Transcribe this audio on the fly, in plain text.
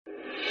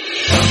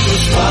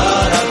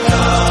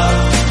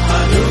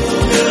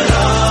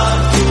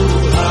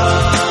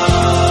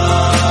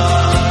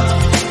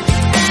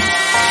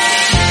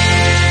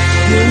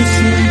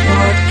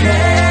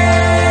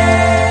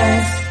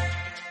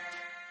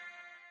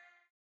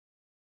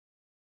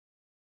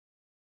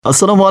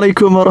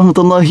Assalamualaikum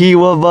warahmatullahi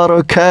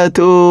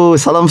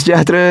wabarakatuh. Salam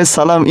sejahtera,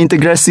 salam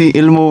integrasi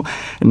ilmu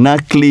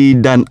nakli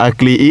dan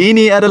akli.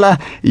 Ini adalah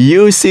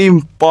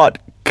USIM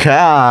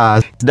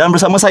Podcast. Dan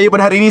bersama saya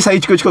pada hari ini, saya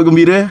cukup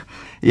gembira,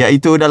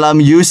 iaitu dalam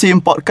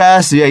USIM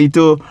Podcast,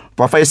 iaitu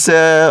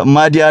Profesor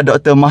Madya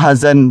Dr.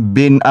 Mizan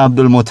bin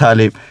Abdul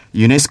Muttalib,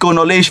 UNESCO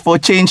Knowledge for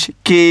Change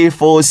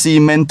K4C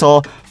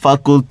Mentor,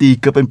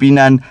 Fakulti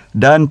Kepimpinan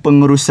dan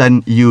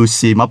Pengurusan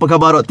USIM. Apa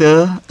khabar,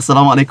 Doktor?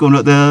 Assalamualaikum,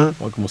 Doktor.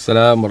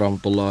 Waalaikumsalam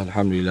warahmatullahi.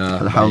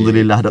 Alhamdulillah.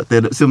 Alhamdulillah,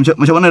 Doktor. So,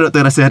 macam mana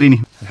Doktor rasa hari ini?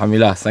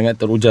 Alhamdulillah, sangat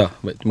teruja.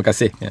 Baik, terima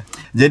kasih.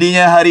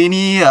 Jadinya hari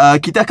ini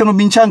kita akan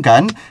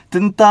membincangkan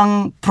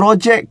tentang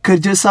projek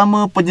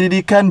kerjasama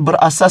penyelidikan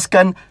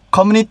berasaskan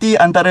komuniti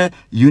antara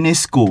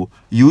UNESCO,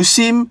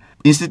 USIM,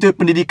 Institut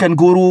Pendidikan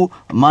Guru,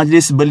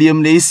 Majlis Belia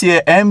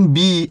Malaysia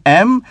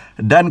MBM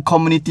dan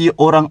komuniti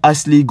Orang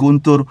Asli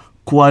Guntur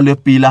Kuala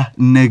Pilah,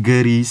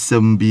 Negeri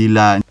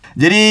Sembilan.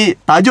 Jadi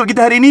tajuk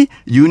kita hari ini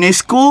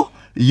UNESCO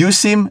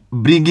USIM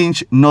Bridging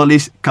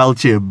Knowledge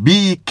Culture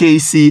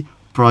BKC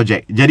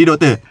projek. Jadi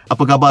Doktor,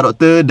 apa khabar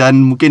Doktor?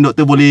 Dan mungkin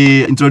Doktor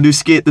boleh introduce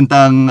sikit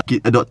tentang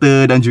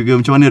Doktor dan juga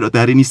macam mana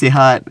Doktor hari ini,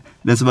 sihat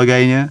dan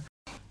sebagainya.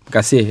 Terima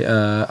kasih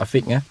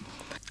Afiq.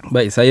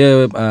 Baik,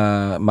 saya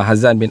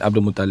Mizan bin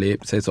Abdul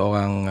Muttalib. Saya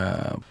seorang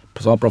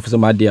Profesor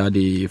Madya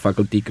di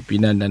Fakulti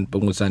Kepimpinan dan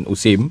Pengurusan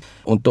USIM.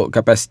 Untuk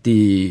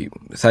kapasiti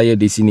saya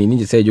di sini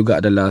ni, saya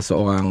juga adalah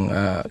seorang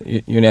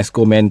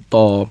UNESCO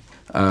mentor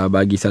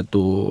bagi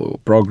satu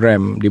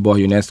program di bawah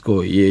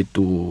UNESCO,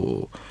 iaitu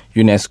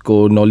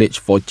UNESCO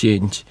Knowledge for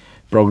Change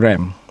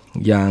program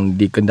yang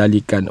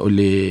dikendalikan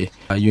oleh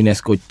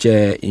UNESCO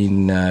Chair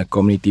in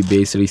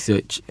Community-Based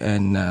Research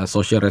and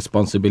Social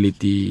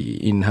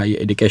Responsibility in Higher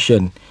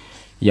Education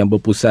yang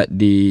berpusat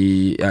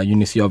di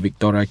University of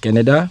Victoria,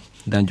 Canada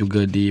dan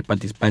juga di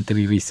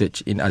Participatory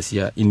Research in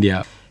Asia,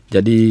 India.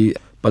 Jadi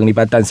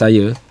penglibatan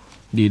saya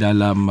di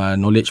dalam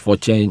Knowledge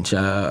for Change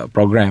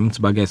program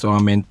sebagai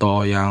seorang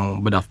mentor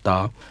yang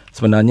berdaftar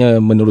sebenarnya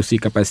menerusi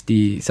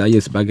kapasiti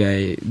saya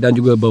sebagai dan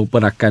juga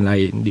beberapa rakan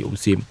lain di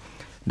USIM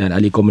dan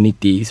ahli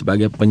komuniti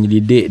sebagai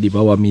penyelidik di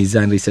bawah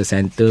Mizan Research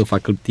Center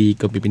Fakulti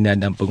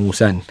Kepimpinan dan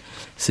Pengurusan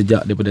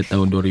sejak daripada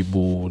tahun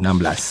 2016.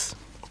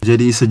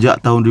 Jadi sejak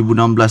tahun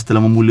 2016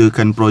 telah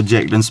memulakan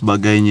projek dan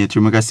sebagainya.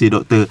 Terima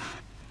kasih Doktor.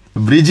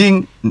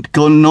 Bridging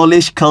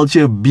Knowledge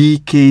Culture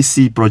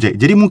BKC projek.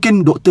 Jadi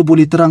mungkin Doktor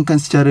boleh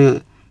terangkan secara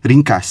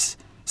ringkas,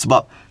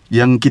 sebab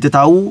yang kita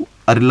tahu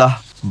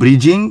adalah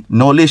Bridging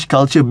Knowledge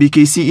Culture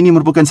BKC ini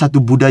merupakan satu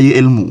budaya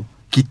ilmu.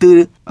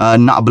 Kita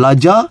nak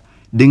belajar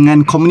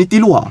dengan komuniti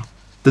luar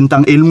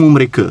tentang ilmu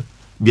mereka.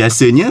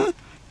 Biasanya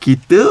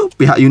kita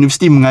pihak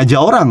universiti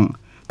mengajar orang,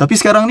 tapi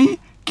sekarang ni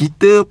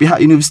kita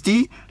pihak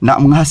universiti nak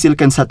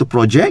menghasilkan satu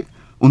projek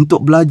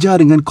untuk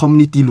belajar dengan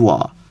komuniti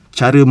luar,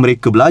 cara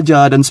mereka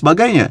belajar dan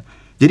sebagainya.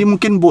 Jadi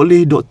mungkin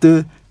boleh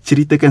Doktor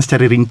ceritakan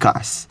secara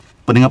ringkas.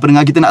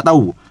 Pendengar-pendengar kita nak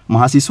tahu,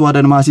 mahasiswa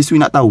dan mahasiswi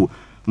nak tahu.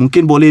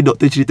 Mungkin boleh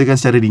Doktor ceritakan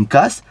secara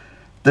ringkas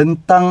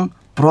tentang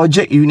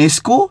projek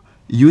UNESCO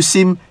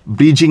USIM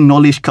Bridging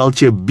Knowledge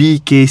Culture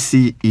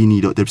BKC ini,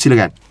 Doktor.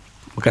 Silakan.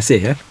 Terima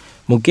kasih.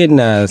 Mungkin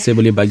saya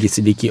boleh bagi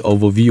sedikit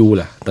overview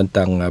lah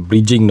tentang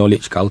Bridging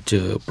Knowledge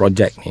Culture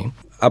project ni.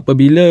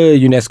 Apabila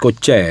UNESCO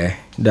Chair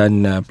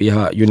dan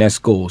pihak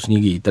UNESCO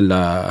sendiri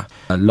telah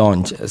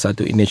launch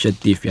satu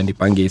inisiatif yang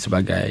dipanggil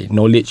sebagai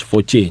Knowledge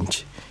for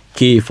Change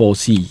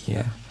K4C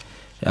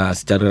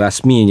secara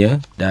rasminya,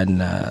 dan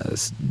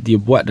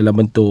dibuat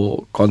dalam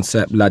bentuk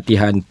konsep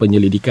latihan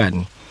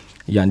penyelidikan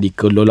yang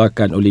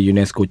dikelolakan oleh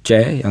UNESCO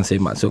Chair yang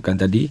saya maksudkan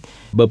tadi,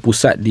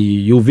 berpusat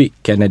di UVic,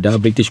 Canada,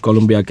 British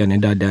Columbia,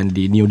 Canada dan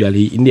di New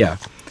Delhi, India.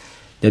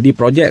 Jadi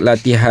projek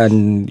latihan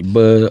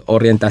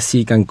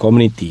berorientasikan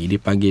komuniti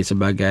dipanggil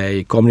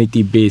sebagai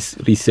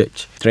Community-Based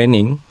Research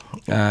Training,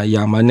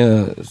 yang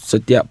mana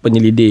setiap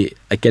penyelidik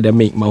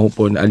akademik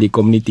maupun ahli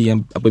komuniti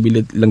yang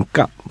apabila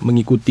lengkap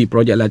mengikuti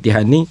projek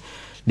latihan ni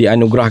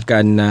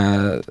dianugerahkan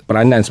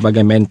peranan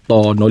sebagai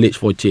mentor Knowledge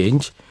for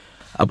Change.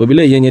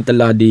 Apabila ianya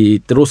telah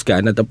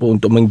diteruskan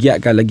ataupun untuk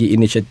menggiatkan lagi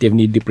inisiatif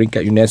ni di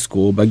peringkat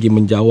UNESCO bagi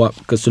menjawab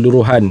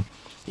keseluruhan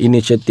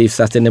inisiatif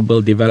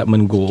Sustainable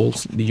Development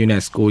Goals di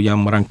UNESCO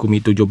yang merangkumi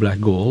 17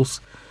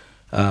 goals,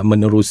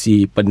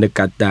 menerusi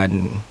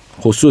pendekatan,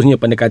 khususnya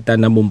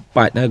pendekatan nombor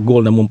 4,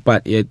 goal nombor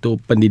 4 iaitu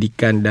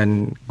pendidikan,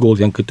 dan goal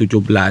yang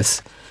ke-17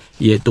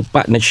 iaitu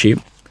partnership.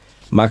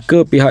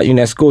 Maka pihak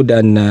UNESCO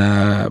dan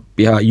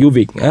pihak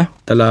UVic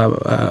telah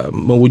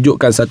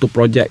mewujudkan satu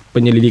projek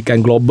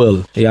penyelidikan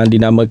global yang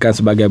dinamakan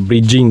sebagai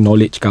Bridging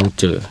Knowledge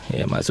Culture.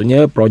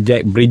 Maksudnya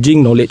projek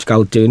Bridging Knowledge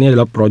Culture ni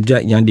adalah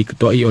projek yang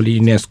diketuai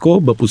oleh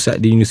UNESCO berpusat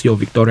di University of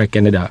Victoria,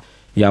 Canada.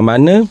 Yang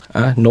mana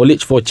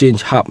Knowledge for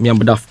Change Hub yang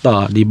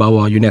berdaftar di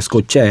bawah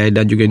UNESCO Chair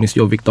dan juga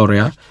University of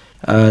Victoria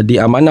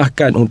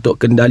diamanahkan untuk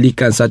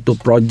kendalikan satu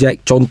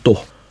projek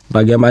contoh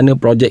bagaimana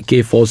projek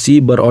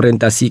K4C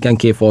berorientasikan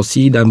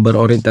K4C dan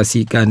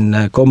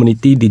berorientasikan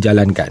komuniti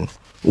dijalankan.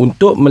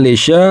 Untuk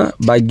Malaysia,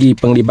 bagi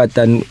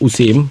penglibatan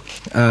USIM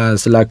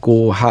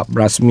selaku hub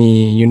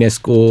rasmi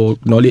UNESCO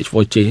Knowledge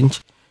for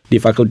Change, di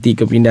Fakulti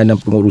Kepindahan dan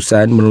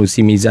Pengurusan menerusi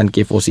Mizan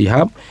K4C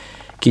Hub,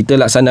 kita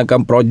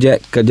laksanakan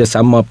projek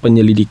kerjasama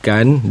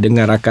penyelidikan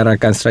dengan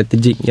rakan-rakan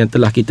strategik yang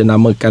telah kita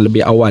namakan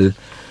lebih awal.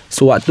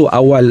 Sewaktu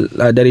awal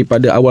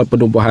daripada awal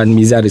penubuhan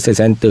Mizan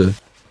Research Center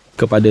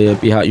kepada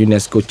pihak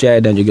UNESCO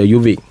Chair dan juga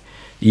UVIC,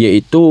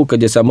 iaitu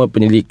kerjasama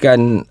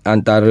penyelidikan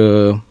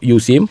antara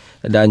USIM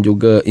dan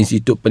juga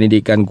Institut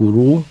Pendidikan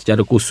Guru,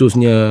 secara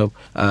khususnya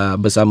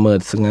bersama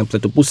dengan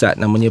satu pusat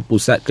namanya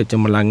Pusat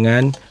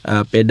Kecemerlangan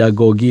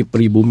Pedagogi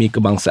Peribumi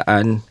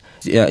Kebangsaan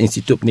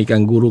Institut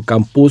Pendidikan Guru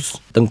Kampus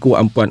Tengku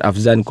Ampuan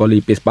Afzan Kuala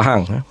Pilah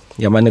Pahang,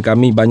 yang mana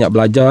kami banyak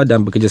belajar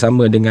dan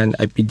bekerjasama dengan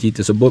IPG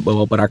tersebut,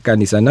 beberapa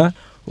rakan di sana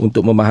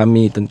untuk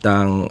memahami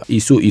tentang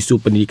isu-isu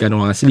pendidikan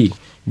orang asli.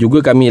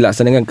 Juga kami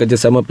laksanakan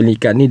kerjasama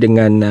pendidikan ni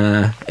dengan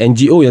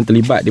NGO yang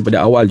terlibat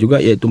daripada awal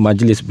juga, iaitu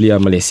Majlis Belia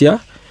Malaysia,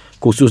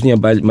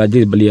 khususnya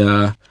Majlis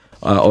Belia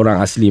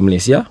Orang Asli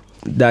Malaysia.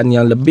 Dan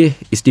yang lebih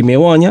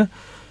istimewanya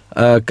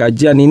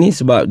kajian ini,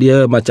 sebab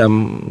dia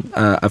macam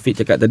Afiq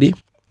cakap tadi,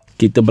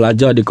 kita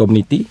belajar di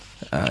komuniti.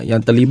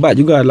 Yang terlibat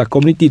juga adalah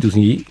komuniti itu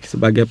sendiri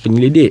sebagai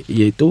penyelidik,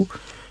 iaitu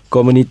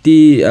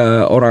komuniti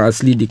orang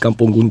asli di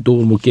Kampung Guntur,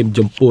 Mukim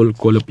Jempol,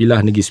 Kuala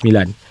Pilah, Negeri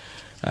Sembilan.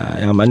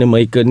 Yang mana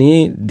mereka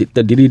ni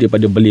terdiri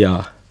daripada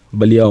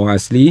belia orang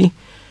asli,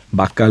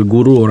 bakal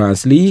guru orang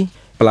asli,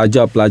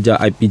 pelajar-pelajar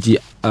IPG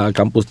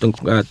kampus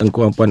Tengku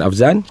Ampuan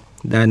Afzan,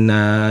 dan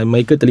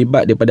mereka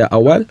terlibat daripada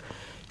awal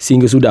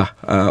sehingga sudah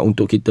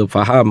untuk kita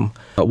faham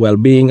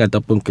well-being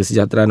ataupun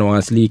kesejahteraan orang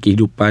asli,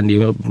 kehidupan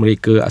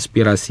mereka,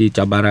 aspirasi,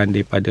 cabaran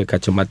daripada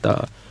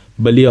kacamata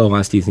belia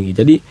orang asli sendiri.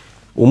 Jadi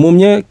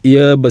umumnya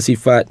ia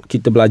bersifat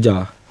kita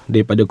belajar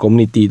daripada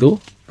komuniti tu,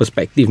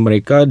 perspektif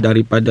mereka,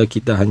 daripada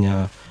kita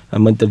hanya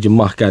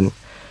menterjemahkan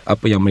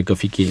apa yang mereka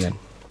fikirkan.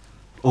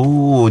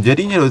 Oh,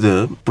 jadinya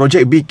doktor,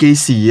 projek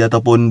BKC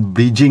ataupun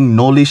Bridging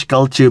Knowledge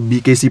Culture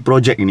BKC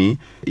projek ini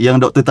yang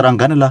doktor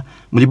terangkan adalah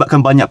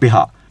melibatkan banyak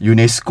pihak.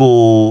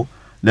 UNESCO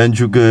dan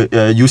juga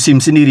USIM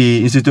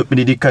sendiri, Institut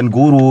Pendidikan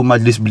Guru,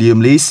 Majlis Belia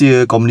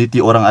Malaysia,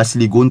 komuniti orang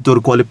asli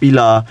Guntur, Kuala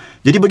Pilah.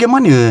 Jadi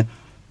bagaimana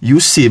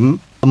USIM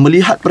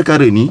melihat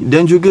perkara ni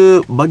dan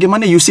juga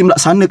bagaimana USIM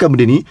laksanakan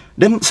benda ni,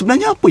 dan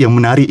sebenarnya apa yang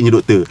menariknya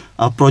doktor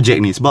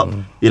projek ni?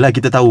 Sebab yalah,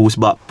 kita tahu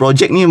sebab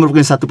projek ni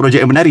merupakan satu projek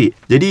yang menarik.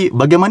 Jadi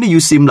bagaimana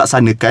USIM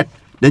laksanakan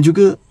dan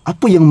juga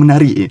apa yang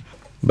menarik?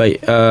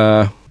 Baik,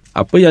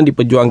 apa yang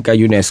diperjuangkan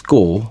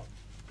UNESCO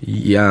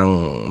yang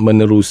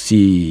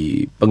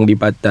menerusi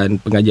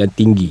penglibatan pengajian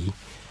tinggi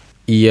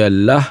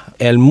ialah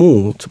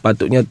ilmu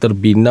sepatutnya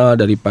terbina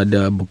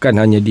daripada bukan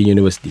hanya di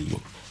universiti.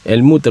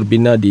 Ilmu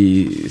terbina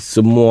di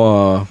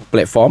semua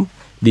platform,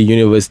 di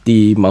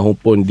universiti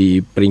maupun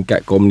di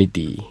peringkat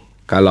komuniti.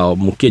 Kalau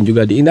mungkin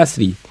juga di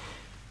industri,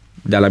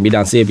 dalam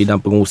bidang bidang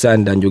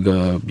pengurusan dan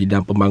juga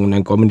bidang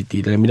pembangunan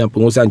komuniti. Dalam bidang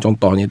pengurusan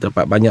contohnya,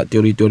 terdapat banyak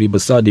teori-teori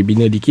besar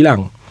dibina di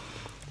kilang.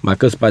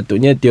 Maka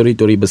sepatutnya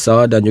teori-teori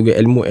besar dan juga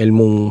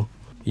ilmu-ilmu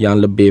yang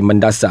lebih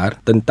mendasar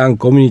tentang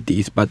komuniti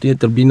sepatutnya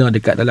terbina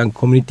dekat dalam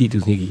komuniti itu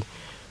sendiri.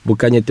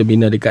 Bukannya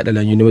terbina dekat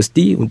dalam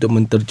universiti untuk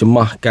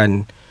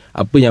menterjemahkan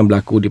apa yang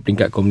berlaku di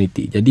peringkat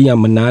komuniti. Jadi yang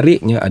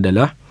menariknya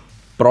adalah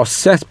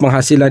proses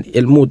penghasilan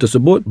ilmu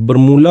tersebut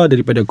bermula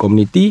daripada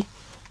komuniti,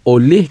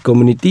 oleh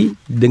komuniti,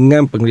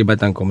 dengan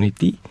penglibatan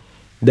komuniti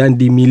dan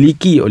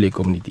dimiliki oleh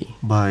komuniti.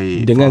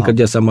 Baik, dengan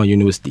kerjasama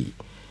universiti.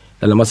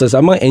 Dalam masa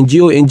sama,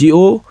 NGO,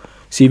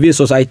 civil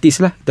societies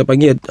lah kita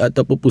panggil,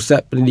 ataupun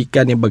pusat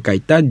pendidikan yang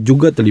berkaitan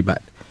juga terlibat.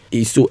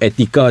 Isu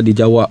etika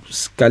dijawab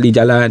sekali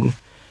jalan,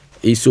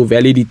 isu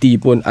validity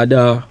pun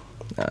ada.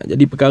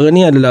 Jadi perkara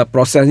ni adalah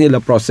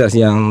proses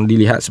yang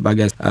dilihat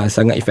sebagai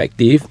sangat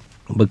efektif,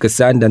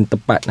 berkesan dan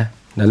tepat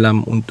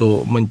dalam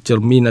untuk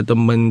mencermin atau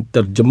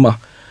menterjemah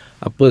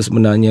apa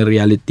sebenarnya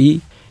realiti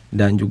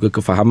dan juga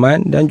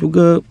kefahaman, dan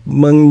juga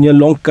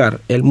menyelongkar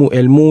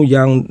ilmu-ilmu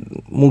yang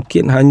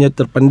mungkin hanya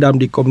terpendam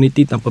di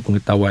komuniti tanpa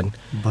pengetahuan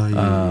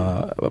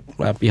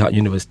pihak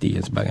universiti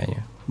dan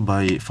sebagainya.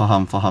 Baik,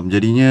 faham.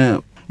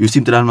 Jadinya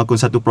USIM telah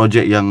melakukan satu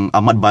projek yang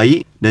amat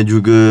baik dan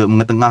juga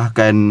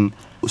mengetengahkan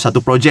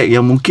satu projek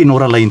yang mungkin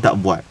orang lain tak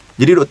buat.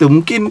 Jadi doktor,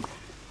 mungkin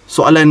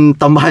soalan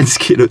tambahan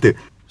sikit doktor.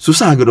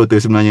 Susah ke doktor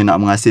sebenarnya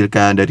nak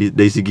menghasilkan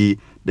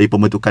dari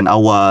pembentukan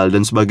awal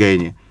dan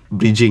sebagainya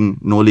Bridging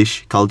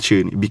Knowledge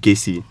Culture ni,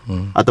 BKC?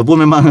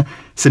 Ataupun memang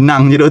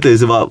senang je doktor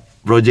sebab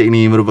projek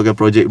ni merupakan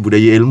projek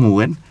budaya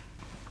ilmu kan?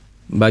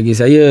 Bagi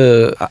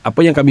saya,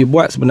 apa yang kami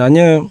buat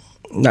sebenarnya,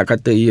 nak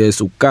kata ia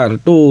sukar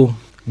tu,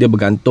 dia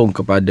bergantung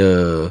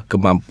kepada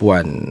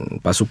kemampuan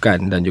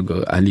pasukan dan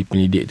juga ahli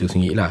pendidik itu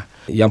sendirilah.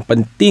 Yang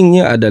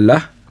pentingnya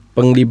adalah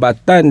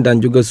penglibatan dan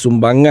juga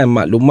sumbangan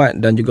maklumat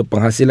dan juga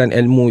penghasilan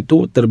ilmu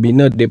itu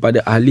terbina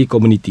daripada ahli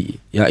komuniti.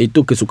 Yang itu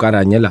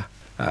kesukarannya lah.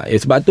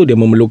 Sebab tu dia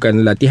memerlukan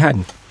latihan.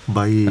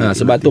 Baik.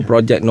 Sebab tu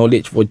projek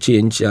Knowledge for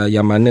Change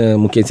yang mana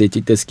mungkin saya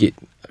cerita sikit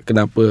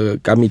kenapa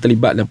kami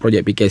terlibat dalam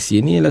projek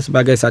BKC ni adalah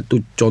sebagai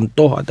satu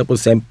contoh ataupun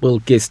sampel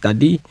case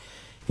study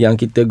yang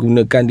kita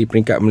gunakan di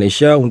peringkat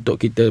Malaysia untuk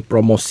kita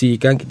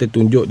promosikan, kita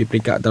tunjuk di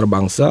peringkat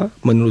antarabangsa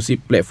menerusi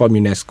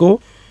platform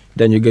UNESCO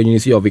dan juga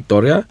University of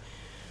Victoria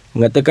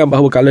mengatakan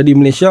bahawa kalau di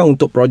Malaysia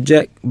untuk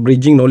projek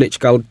Bridging Knowledge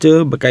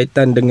Culture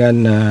berkaitan dengan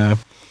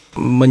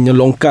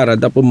menyelongkar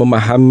ataupun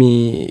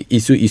memahami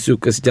isu-isu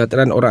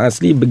kesejahteraan orang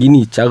asli,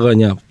 begini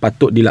caranya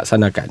patut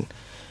dilaksanakan.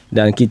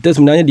 Dan kita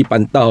sebenarnya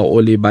dipantau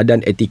oleh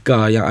badan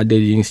etika yang ada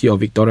di University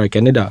of Victoria,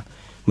 Canada,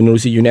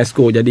 menerusi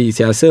UNESCO. Jadi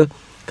saya rasa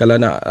kalau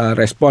nak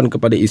respon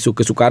kepada isu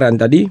kesukaran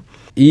tadi,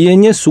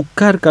 ianya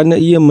sukar kerana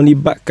ia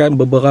melibatkan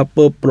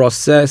beberapa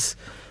proses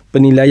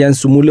penilaian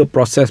semula,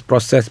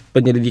 proses-proses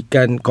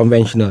penyelidikan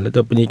konvensional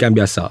atau penyelidikan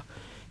biasa.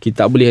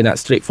 Kita tak boleh nak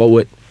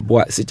straightforward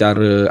buat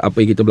secara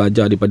apa yang kita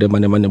belajar daripada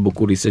mana-mana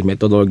buku research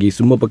metodologi.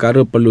 Semua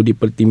perkara perlu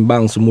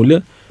dipertimbang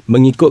semula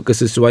mengikut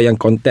kesesuaian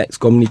konteks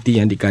komuniti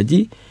yang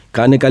dikaji.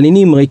 Kerana kali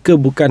ini mereka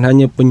bukan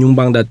hanya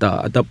penyumbang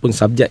data ataupun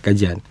subjek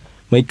kajian.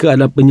 Mereka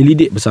adalah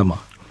penyelidik bersama.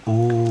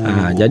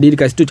 Jadi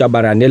dekat situ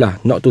cabaran dia lah.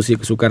 Not to say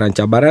kesukaran,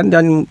 cabaran,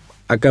 dan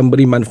akan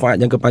beri manfaat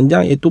jangka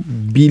panjang, iaitu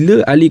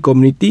bila ahli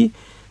komuniti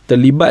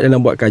terlibat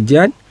dalam buat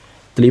kajian,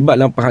 terlibat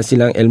dalam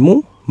penghasilan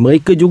ilmu,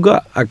 mereka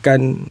juga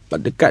akan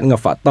dekat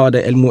dengan fakta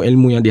dan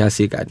ilmu-ilmu yang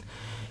dihasilkan.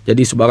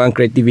 Jadi sebarang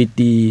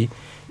kreativiti,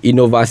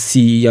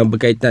 inovasi yang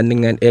berkaitan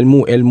dengan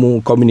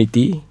ilmu-ilmu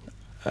komuniti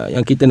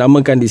yang kita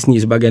namakan di sini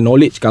sebagai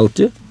knowledge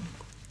culture,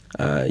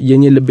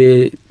 ianya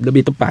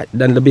lebih tepat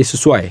dan lebih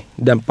sesuai,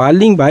 dan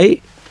paling baik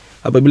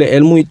apabila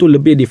ilmu itu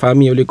lebih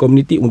difahami oleh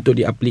komuniti untuk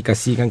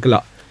diaplikasikan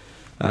kelak.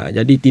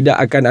 Jadi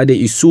tidak akan ada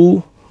isu,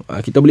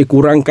 kita boleh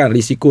kurangkan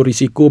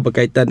risiko-risiko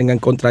berkaitan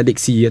dengan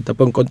kontradiksi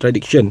ataupun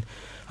contradiction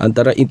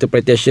antara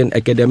interpretation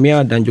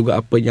akademia dan juga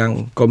apa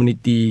yang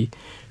komuniti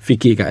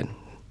fikirkan.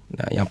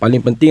 Yang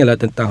paling penting adalah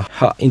tentang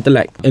hak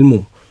intelek,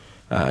 ilmu.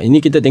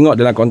 Ini kita tengok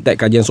dalam konteks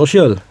kajian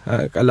sosial.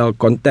 Kalau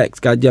konteks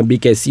kajian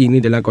BKC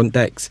ini dalam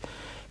konteks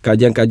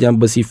kajian-kajian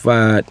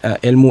bersifat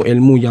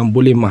ilmu-ilmu yang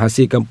boleh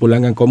menghasilkan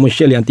pulangan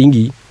komersial yang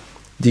tinggi,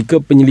 jika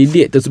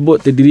penyelidik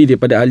tersebut terdiri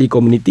daripada ahli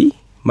komuniti,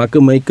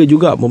 maka mereka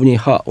juga mempunyai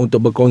hak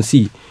untuk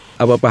berkongsi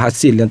apa-apa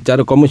hasil yang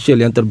secara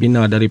komersial yang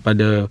terbina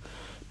daripada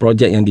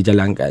projek yang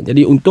dijalankan.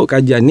 Jadi untuk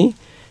kajian ni,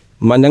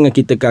 mandangan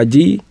kita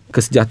kaji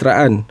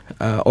kesejahteraan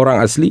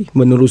orang asli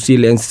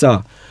menerusi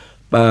lensa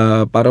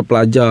para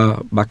pelajar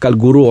bakal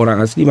guru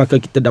orang asli,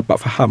 maka kita dapat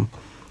faham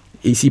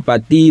isi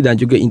parti dan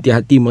juga inti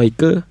hati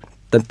mereka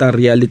tentang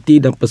realiti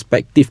dan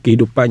perspektif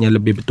kehidupan yang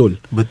lebih betul.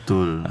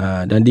 Betul.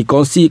 Dan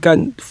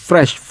dikongsikan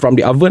fresh from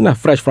the oven lah,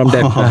 fresh from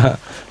them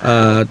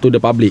to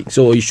the public.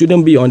 So it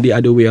shouldn't be on the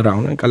other way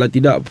around. Kalau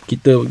tidak,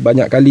 kita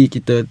banyak kali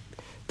kita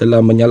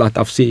telah menyalah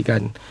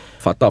tafsirkan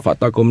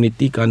fakta-fakta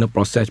komuniti kerana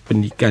proses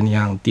pendidikan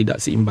yang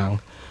tidak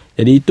seimbang.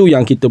 Jadi itu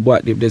yang kita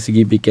buat dari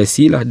segi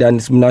BKC lah. Dan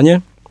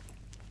sebenarnya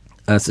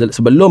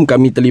sebelum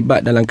kami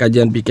terlibat dalam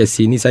kajian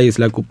BKC ni, saya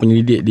selaku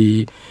penyelidik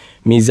di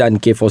Mizan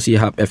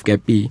K4C Hub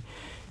FKP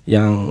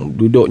yang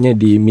duduknya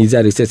di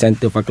Mizan Research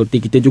Center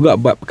Fakulti, kita juga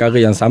buat perkara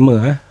yang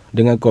sama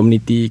dengan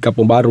komuniti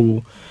Kampung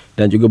Baru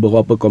dan juga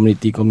beberapa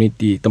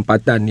komuniti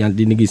tempatan yang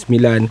di Negeri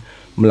Sembilan,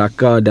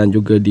 Melaka dan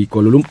juga di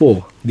Kuala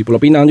Lumpur, di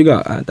Pulau Pinang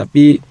juga.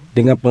 Tapi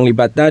dengan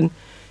penglibatan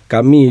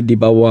kami di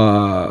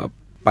bawah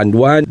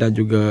panduan dan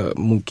juga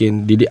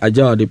mungkin didik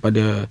ajar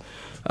daripada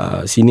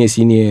senior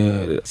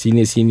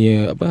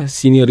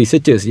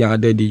researchers yang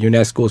ada di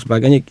UNESCO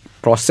sebagainya,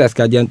 proses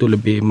kajian tu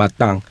lebih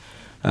matang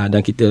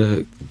dan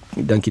kita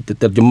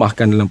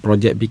terjemahkan dalam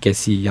projek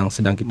BKC yang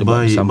sedang kita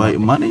buat bersama.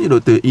 Baik, maknanya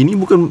doktor, ini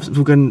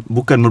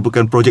bukan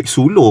merupakan projek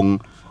sulung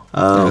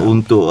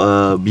untuk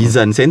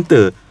Mizan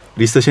Center,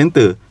 Research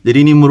Center.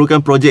 Jadi ini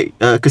merupakan projek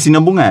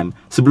kesinambungan.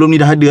 Sebelum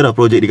ni dah ada lah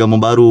projek di Kampung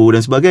Baru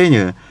dan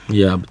sebagainya.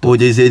 Ya, betul.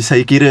 Jadi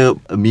saya kira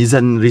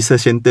Mizan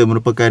Research Center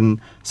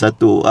merupakan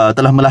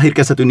telah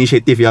melahirkan satu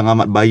inisiatif yang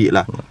amat baik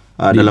lah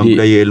dalam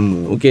budaya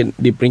ilmu. Mungkin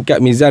di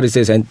peringkat Mizan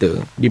Research Center,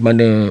 di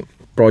mana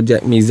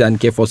projek Mizan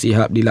K4C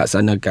Hub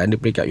dilaksanakan di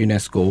peringkat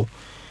UNESCO,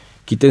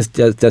 kita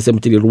sentiasa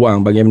mencari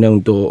ruang bagaimana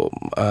untuk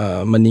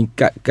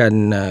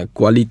meningkatkan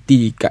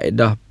kualiti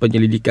kaedah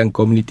penyelidikan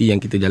komuniti yang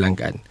kita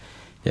jalankan.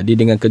 Jadi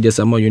dengan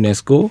kerjasama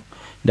UNESCO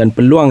dan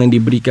peluang yang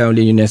diberikan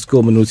oleh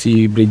UNESCO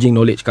menerusi Bridging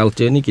Knowledge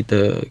Culture ni,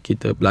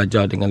 kita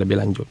belajar dengan lebih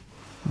lanjut.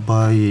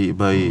 Baik.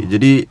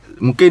 Jadi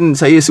mungkin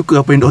saya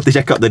suka apa yang doktor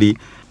cakap tadi.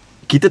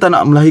 Kita tak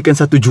nak melahirkan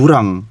satu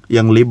jurang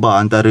yang lebar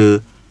antara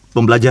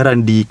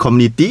pembelajaran di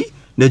komuniti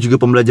dan juga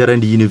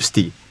pembelajaran di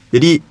universiti.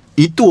 Jadi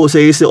itu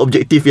saya rasa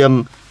objektif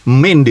yang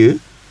main dia.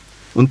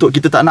 Untuk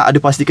kita tak nak ada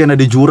pastikan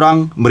ada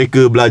jurang,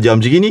 mereka belajar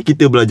macam ni,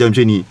 kita belajar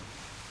macam ni.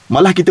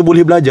 Malah kita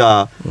boleh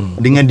belajar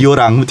dengan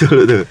diorang.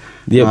 Betul tak?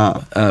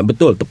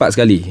 Betul, tepat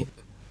sekali.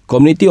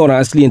 Komuniti orang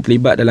asli yang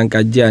terlibat dalam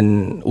kajian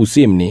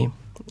USIM ni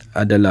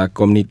adalah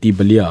komuniti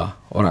belia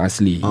orang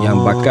asli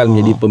yang bakal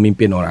menjadi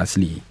pemimpin orang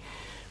asli.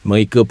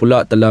 Mereka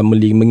pula telah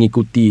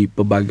mengikuti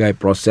pelbagai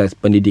proses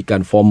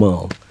pendidikan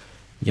formal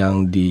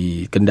yang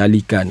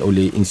dikendalikan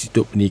oleh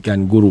Institut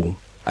Pendidikan Guru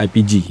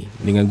IPG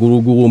dengan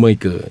guru-guru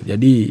mereka.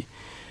 Jadi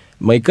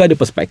mereka ada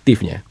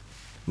perspektifnya.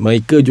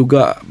 Mereka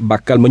juga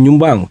bakal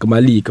menyumbang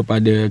kembali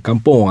kepada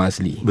kampung orang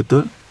asli.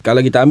 Betul.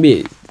 Kalau kita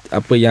ambil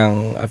apa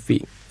yang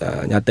Afiq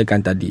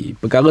nyatakan tadi,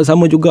 perkara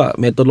sama juga,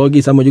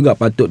 metodologi sama juga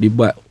patut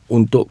dibuat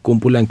untuk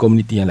kumpulan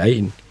komuniti yang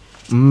lain.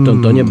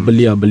 Contohnya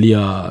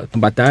belia-belia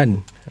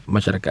tempatan,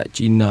 masyarakat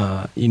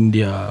Cina,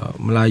 India,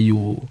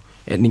 Melayu,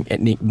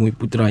 etnik-etnik Bumi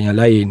Putera yang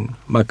lain.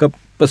 Maka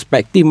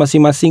perspektif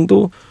masing-masing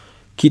tu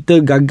kita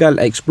gagal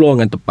explore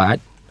dengan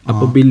tepat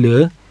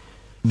apabila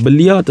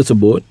belia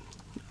tersebut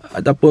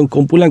ataupun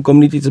kumpulan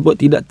komuniti tersebut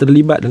tidak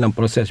terlibat dalam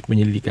proses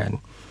penyelidikan.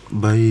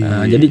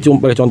 Baik. Jadi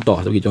sebagai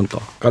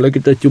contoh, kalau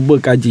kita cuba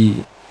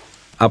kaji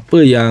apa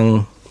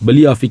yang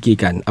belia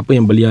fikirkan, apa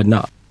yang belia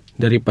nak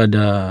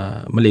daripada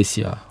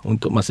Malaysia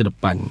untuk masa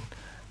depan,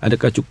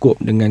 adakah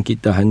cukup dengan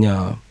kita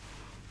hanya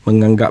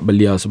menganggap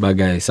belia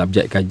sebagai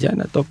subjek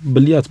kajian atau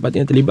belia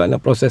sepatutnya terlibat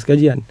dalam proses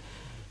kajian?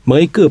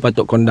 Mereka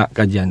patut conduct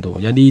kajian tu.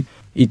 Jadi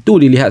itu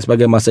dilihat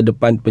sebagai masa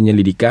depan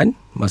penyelidikan,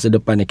 masa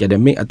depan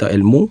akademik atau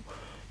ilmu,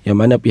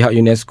 yang mana pihak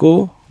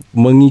UNESCO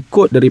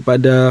mengikut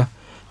daripada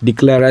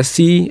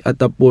deklarasi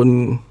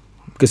ataupun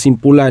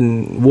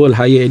kesimpulan World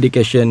Higher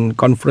Education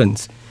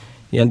Conference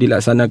yang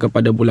dilaksanakan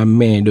pada bulan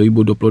Mei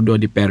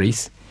 2022 di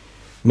Paris.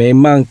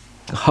 Memang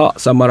hak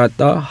sama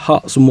rata,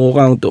 hak semua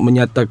orang untuk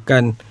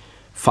menyatakan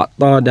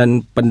fakta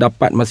dan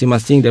pendapat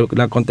masing-masing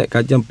dalam konteks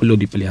kajian perlu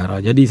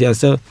dipelihara. Jadi saya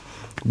rasa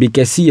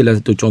BKC adalah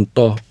satu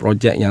contoh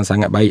projek yang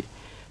sangat baik,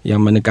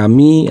 yang mana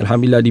kami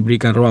alhamdulillah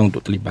diberikan ruang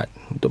untuk terlibat,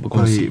 untuk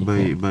berkongsi.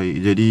 Baik.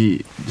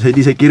 Jadi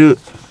saya kira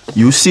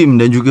USIM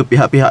dan juga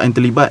pihak-pihak yang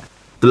terlibat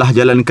telah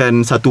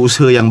jalankan satu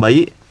usaha yang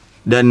baik,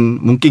 dan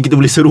mungkin kita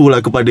boleh serulah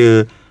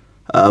kepada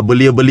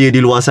belia-belia di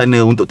luar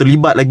sana untuk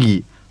terlibat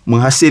lagi,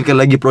 menghasilkan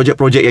lagi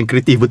projek-projek yang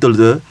kreatif, betul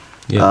tu?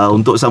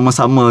 Untuk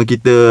sama-sama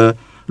kita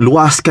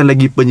luaskan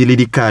lagi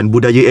penyelidikan,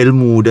 budaya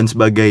ilmu dan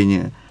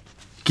sebagainya.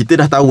 Kita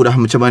dah tahu dah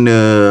macam mana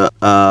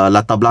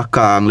latar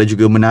belakang dan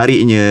juga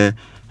menariknya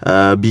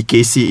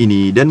BKC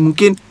ini, dan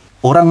mungkin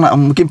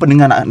mungkin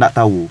pendengar nak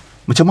tahu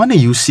macam mana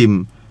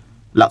USIM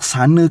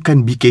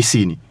laksanakan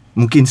BKC ni,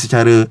 mungkin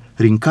secara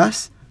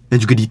ringkas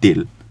dan juga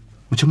detail.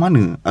 Macam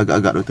mana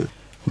agak-agak, Doktor?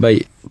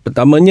 Baik,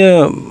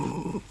 pertamanya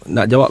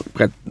nak jawab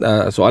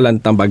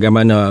soalan tentang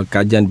bagaimana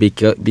kajian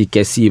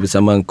BKC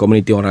bersama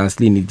komuniti orang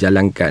asli ini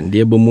dijalankan.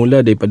 Dia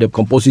bermula daripada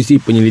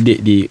komposisi penyelidik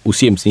di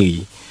USIM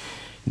sendiri.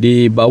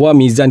 Di bawah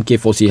Mizan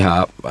K4C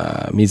Hub,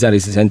 Mizan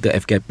Research Center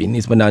FKP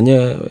ini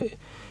sebenarnya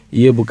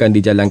ia bukan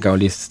dijalankan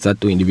oleh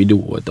satu individu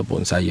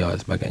ataupun saya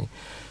sebagainya.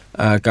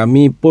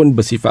 Kami pun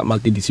bersifat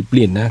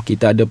multidisiplin.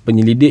 Kita ada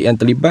penyelidik yang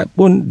terlibat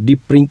pun di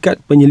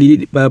peringkat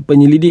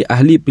penyelidik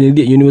ahli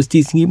penyelidik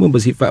universiti sendiri pun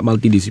bersifat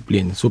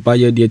multidisiplin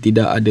supaya dia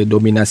tidak ada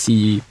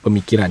dominasi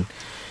pemikiran.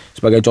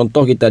 Sebagai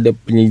contoh, kita ada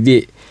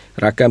penyelidik,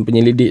 rakan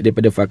penyelidik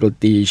daripada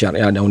Fakulti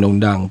Syariah dan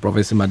Undang-Undang,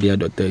 Profesor Madya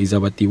Dr.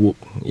 Izawati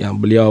Wook,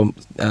 yang beliau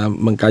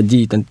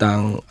mengkaji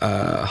tentang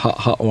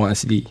hak-hak orang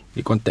asli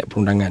di konteks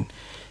perundangan,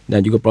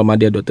 dan juga Prof.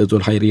 Madya Dr.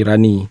 Zulhairi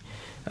Rani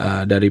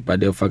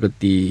daripada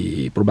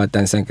Fakulti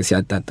Perubatan Sains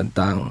Kesihatan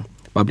tentang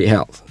Public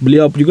Health.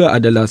 Beliau juga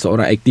adalah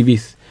seorang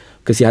aktivis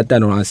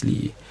kesihatan orang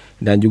asli,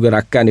 dan juga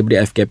rakan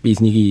daripada FKP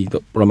sendiri,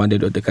 Prof.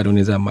 Madya Dr.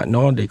 Karuniza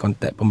Makno dari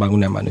konteks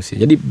pembangunan manusia.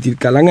 Jadi di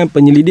kalangan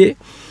penyelidik,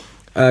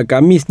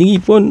 kami sendiri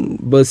pun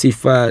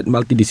bersifat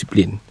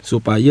multidisiplin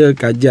supaya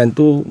kajian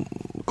tu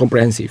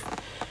komprehensif.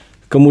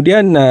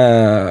 Kemudian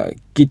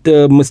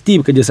kita mesti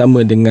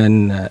bekerjasama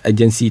dengan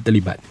agensi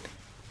terlibat.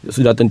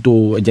 Sudah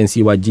tentu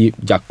agensi wajib,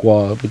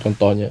 JAKWA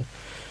contohnya.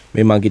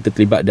 Memang kita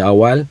terlibat dari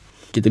awal.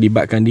 Kita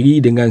libatkan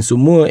diri dengan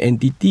semua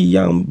entiti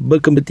yang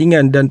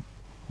berkepentingan dan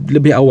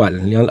lebih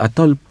awal, yang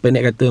atau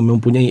pendek kata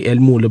mempunyai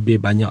ilmu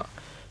lebih banyak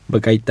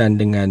berkaitan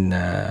dengan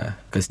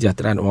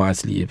kesejahteraan orang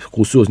asli,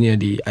 khususnya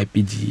di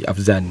IPG,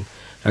 Afzan,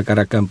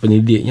 rakan-rakan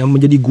penyelidik yang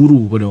menjadi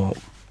guru pada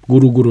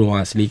guru-guru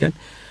orang asli kan.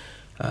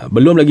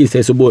 Belum lagi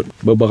saya sebut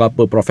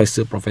beberapa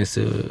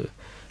profesor-profesor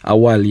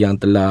awal yang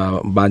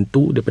telah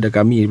bantu daripada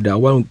kami daripada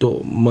awal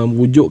untuk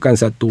mewujudkan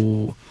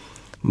satu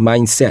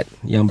mindset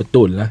yang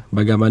betul lah,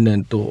 bagaimana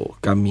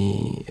untuk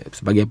kami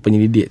sebagai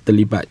penyelidik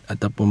terlibat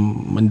ataupun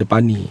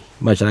mendepani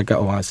masyarakat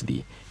orang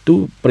asli.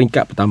 Itu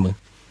peringkat pertama.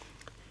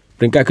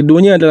 Peringkat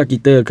keduanya adalah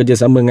kita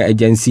kerjasama dengan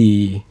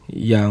agensi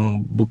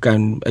yang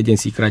bukan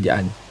agensi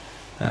kerajaan.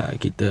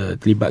 Kita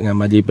terlibat dengan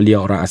Majlis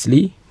Belia Orang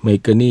Asli,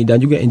 mereka ni, dan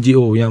juga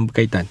NGO yang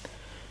berkaitan.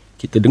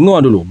 Kita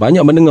dengar dulu,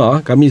 banyak mendengar.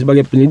 Kami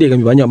sebagai penyelidik,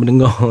 kami banyak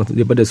mendengar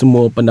daripada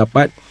semua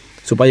pendapat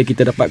supaya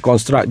kita dapat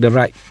construct the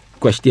right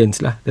questions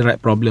lah, the right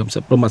problems,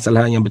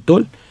 permasalahan yang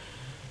betul.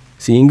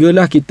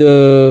 Sehinggalah kita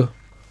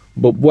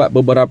buat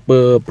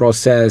beberapa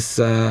proses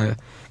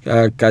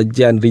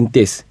kajian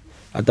rintis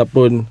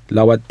ataupun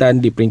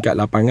lawatan di peringkat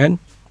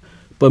lapangan.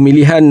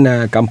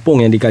 Pemilihan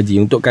kampung yang dikaji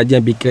untuk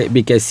kajian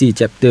BKC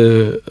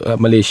chapter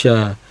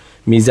Malaysia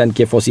Mizan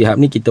K4C Hub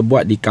ni kita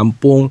buat di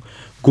Kampung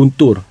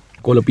Guntur,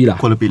 Kuala Pilah.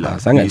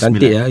 Sangat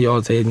cantik ya.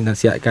 Saya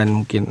nasihatkan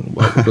mungkin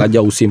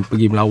pelajar USIM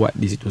pergi melawat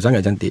di situ.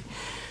 Sangat cantik.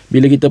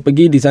 Bila kita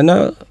pergi di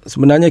sana,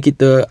 sebenarnya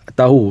kita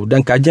tahu,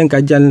 dan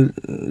kajian-kajian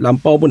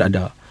lampau pun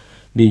ada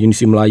di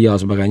Universiti Melaya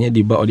sebagainya,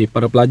 dibuat oleh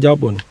para pelajar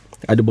pun.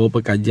 Ada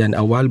beberapa kajian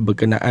awal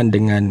berkenaan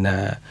dengan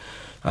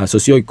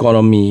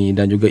sosioekonomi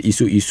dan juga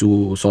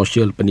isu-isu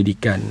sosial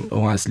pendidikan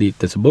orang asli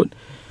tersebut.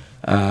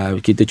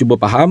 Kita cuba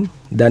faham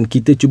dan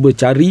kita cuba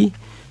cari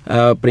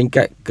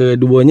peringkat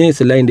keduanya,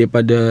 selain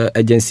daripada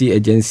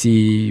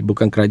agensi-agensi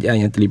bukan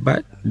kerajaan yang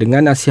terlibat,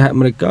 dengan nasihat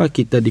mereka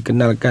kita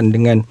dikenalkan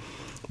dengan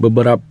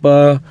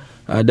beberapa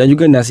dan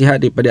juga nasihat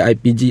daripada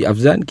IPG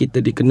Afzan,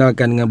 kita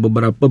dikenalkan dengan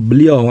beberapa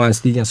beliau orang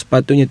asli yang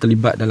sepatutnya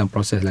terlibat dalam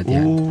proses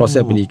latihan, proses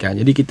pendidikan.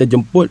 Jadi kita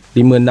jemput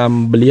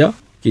 5-6 beliau,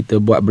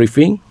 kita buat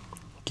briefing,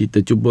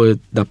 kita cuba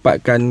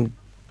dapatkan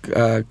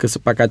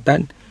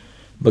kesepakatan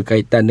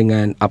berkaitan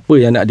dengan apa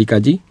yang nak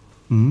dikaji,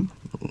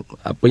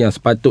 apa yang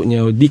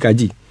sepatutnya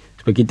dikaji.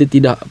 Sebab kita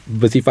tidak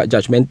bersifat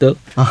judgemental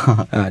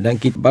dan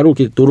baru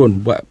kita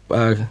turun buat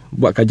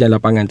kajian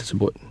lapangan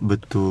tersebut.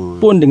 Betul.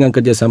 Pun dengan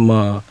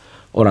kerjasama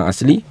orang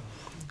asli,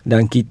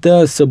 dan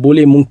kita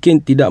seboleh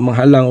mungkin tidak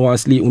menghalang orang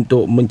asli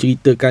untuk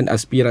menceritakan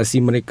aspirasi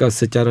mereka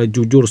secara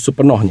jujur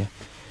sepenuhnya.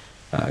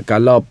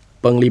 Kalau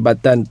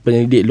penglibatan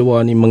penyelidik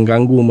luar ni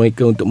mengganggu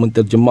mereka untuk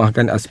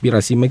menterjemahkan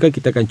aspirasi mereka,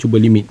 kita akan cuba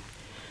limit.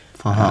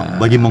 Faham.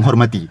 Bagi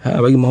menghormati.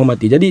 Bagi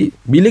menghormati. Jadi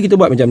bila kita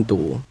buat macam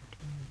tu,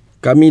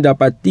 kami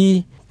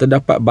dapati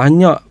terdapat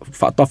banyak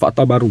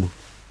fakta-fakta baru.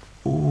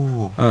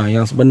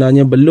 Yang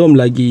sebenarnya belum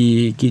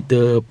lagi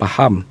kita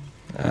faham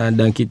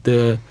dan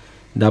kita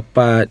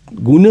dapat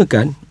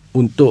gunakan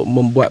untuk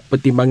membuat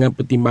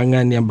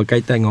pertimbangan-pertimbangan yang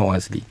berkaitan dengan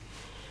orang asli.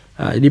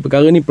 Jadi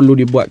perkara ni perlu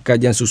dibuat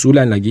kajian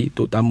susulan lagi,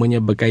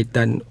 terutamanya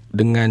berkaitan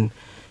dengan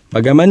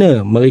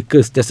bagaimana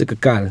mereka sentiasa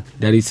kekal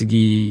dari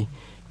segi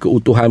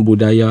keutuhan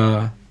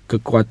budaya,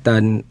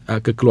 kekuatan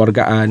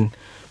kekeluargaan,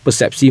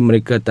 persepsi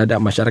mereka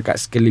terhadap masyarakat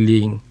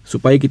sekeliling,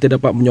 supaya kita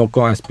dapat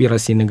menyokong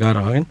aspirasi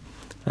negara kan,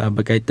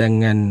 berkaitan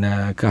dengan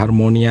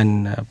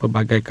keharmonian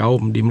pelbagai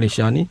kaum di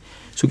Malaysia ni.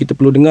 So kita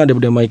perlu dengar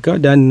daripada mereka,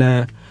 dan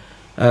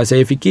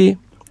saya fikir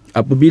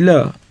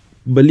apabila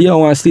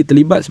beliau orang asli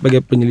terlibat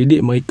sebagai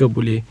penyelidik, mereka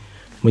boleh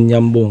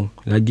menyambung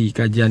lagi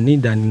kajian ni,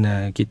 dan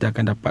kita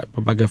akan dapat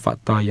pelbagai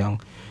fakta yang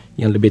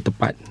lebih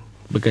tepat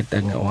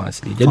berkaitan dengan orang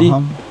asli. Jadi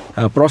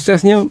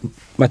prosesnya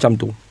macam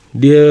tu.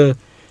 Dia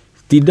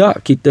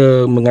tidak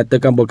kita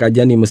mengatakan bahawa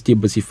kajian ni mesti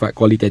bersifat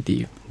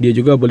kualitatif. Dia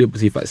juga boleh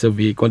bersifat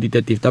survey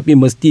kuantitatif, tapi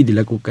mesti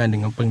dilakukan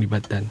dengan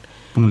penglibatan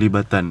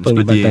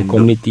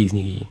komuniti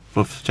sendiri.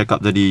 Prof cakap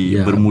tadi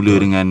bermula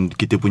dengan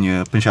kita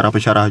punya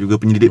pensyarah-pensyarah juga,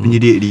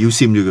 penyelidik-penyelidik di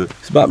USIM juga.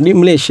 Sebab di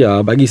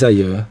Malaysia, bagi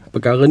saya,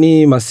 perkara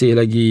ni masih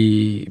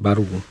lagi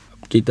baru.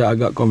 Kita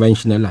agak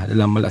konvensional lah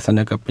dalam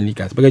melaksanakan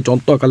pendidikan. Sebagai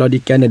contoh, kalau di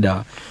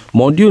Kanada,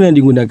 modul yang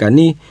digunakan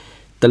ni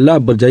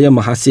telah berjaya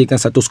menghasilkan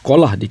satu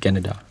sekolah di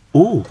Kanada.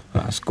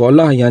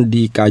 Sekolah yang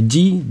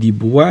dikaji,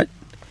 dibuat,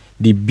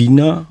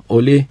 dibina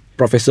oleh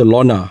Profesor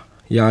Lorna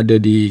yang ada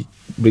di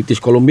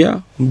British Columbia.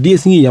 Dia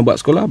sendiri yang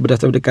buat sekolah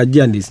berdasarkan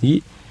kajian dia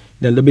sendiri,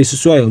 dan lebih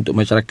sesuai untuk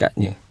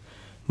masyarakatnya.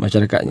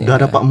 Dah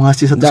dapat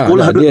menghasil satu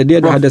sekolah.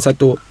 Dia dah ada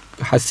satu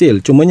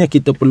hasil. Cumanya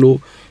kita perlu,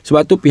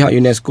 sebab tu pihak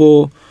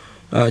UNESCO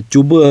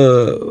cuba,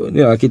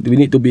 we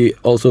need to be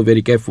also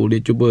very careful.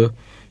 Dia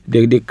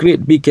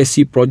create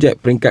BKC projek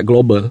peringkat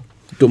global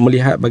untuk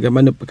melihat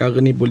bagaimana perkara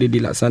ni boleh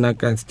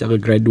dilaksanakan secara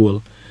gradual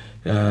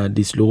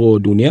di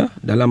seluruh dunia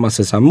dalam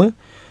masa sama,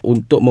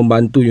 untuk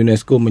membantu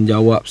UNESCO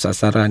menjawab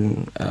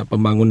sasaran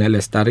pembangunan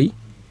lestari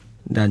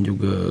dan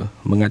juga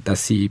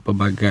mengatasi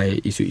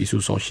pelbagai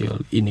isu-isu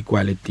sosial,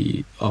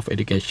 inequality of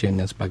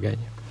education dan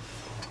sebagainya.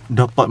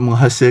 Dapat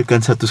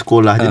menghasilkan satu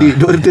sekolah. Jadi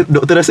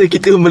doktor rasa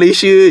kita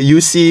Malaysia,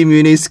 USIM,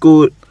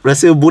 UNESCO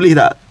rasa boleh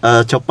tak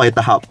capai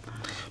tahap?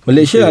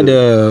 Malaysia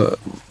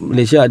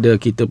ada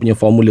kita punya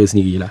formula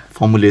sendirilah.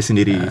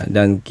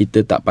 Dan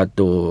kita tak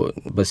patut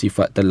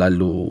bersifat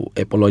terlalu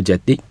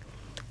apologetic.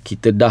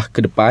 Kita dah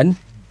ke depan.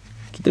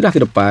 Kita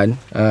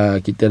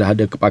dah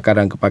ada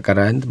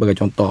kepakaran. Sebagai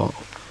contoh,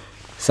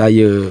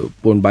 saya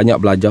pun banyak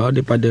belajar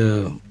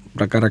daripada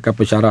rakan-rakan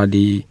pensyarah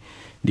di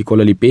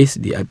Kuala Lipis,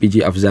 di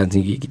IPG Afzan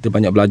sendiri. Kita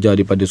banyak belajar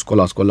daripada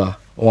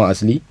sekolah-sekolah orang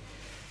asli.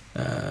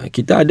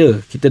 Kita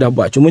dah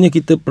buat. Cumanya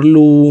kita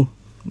perlu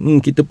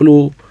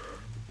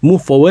move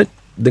forward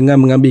dengan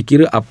mengambil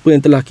kira apa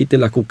yang telah kita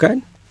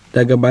lakukan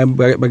dan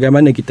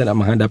bagaimana kita nak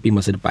menghadapi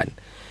masa depan.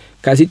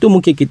 Kat situ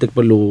mungkin kita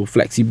perlu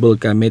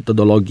fleksibelkan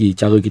metodologi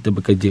cara kita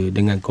bekerja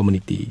dengan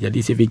komuniti. Jadi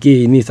saya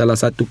fikir ini salah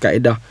satu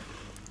kaedah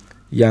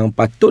yang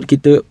patut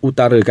kita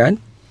utarakan,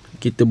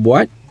 kita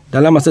buat,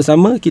 dalam masa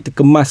sama kita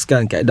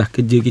kemaskan kaedah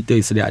kerja kita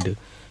yang sedia ada.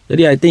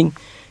 Jadi I think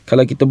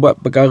kalau kita buat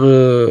perkara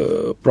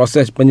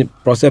proses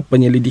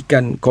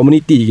penyelidikan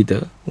komuniti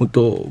kita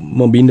untuk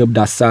membina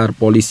dasar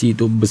polisi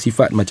itu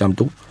bersifat macam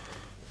tu,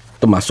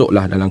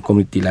 termasuklah dalam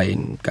komuniti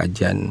lain,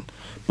 kajian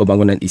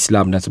pembangunan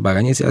Islam dan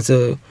sebagainya, saya rasa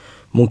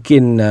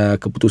mungkin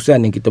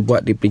keputusan yang kita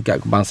buat di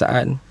peringkat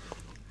kebangsaan,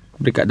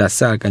 peringkat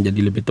dasar akan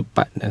jadi lebih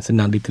tepat dan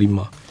senang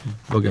diterima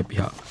bagi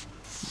pihak.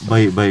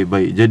 Baik.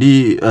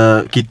 Jadi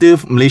kita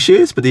Malaysia,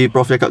 seperti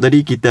Prof cakap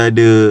tadi, kita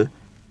ada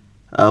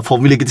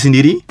formula kita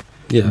sendiri.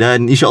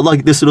 Dan insyaAllah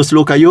kita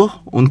slow kayuh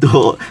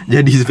untuk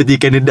jadi seperti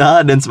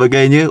Kanada dan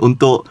sebagainya,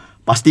 untuk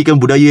pastikan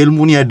budaya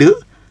ilmu ni ada,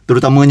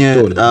 terutamanya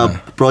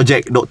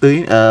projek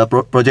doktor,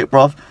 projek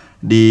Prof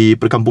di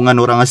perkampungan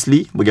orang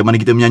asli, bagaimana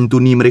kita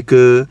menyantuni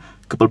mereka,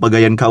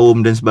 kepelbagaian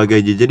kaum dan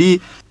sebagainya.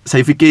 Jadi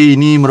saya fikir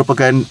ini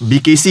merupakan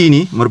BKC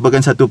ni merupakan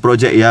satu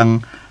projek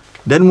yang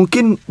Dan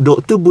mungkin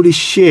doktor boleh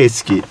share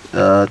sikit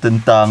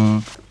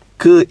tentang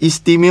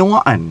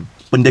keistimewaan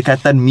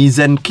pendekatan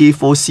Mizan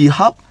K4C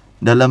Hub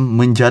dalam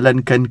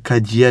menjalankan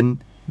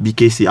kajian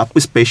BKC. Apa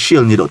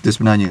specialnya doktor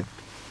sebenarnya?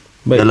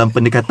 Baik. Dalam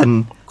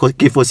pendekatan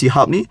K4C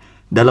Hub ni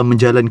dalam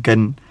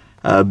menjalankan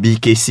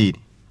BKC.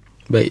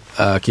 Baik,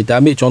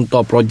 kita ambil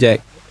contoh projek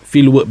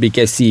fieldwork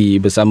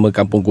BKC bersama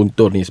Kampung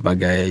Guntur ni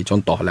sebagai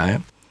contoh lah.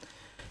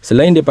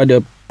 Selain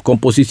daripada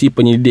komposisi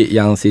penyelidik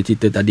yang saya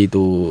cerita tadi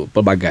tu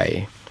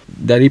pelbagai,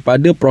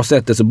 daripada proses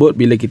tersebut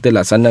bila kita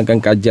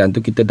laksanakan kajian tu,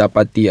 kita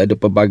dapati ada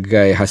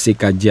pelbagai hasil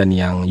kajian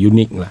yang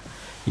unik lah,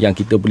 yang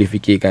kita boleh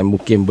fikirkan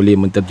mungkin boleh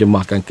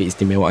menterjemahkan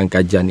keistimewaan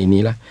kajian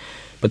inilah.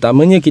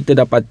 Pertamanya kita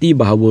dapati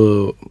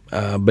bahawa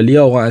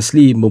beliau orang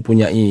asli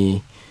mempunyai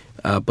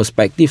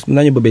perspektif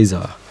sebenarnya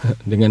berbeza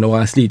dengan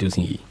orang asli itu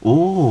sendiri.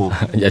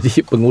 Jadi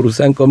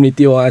pengurusan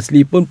komuniti orang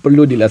asli pun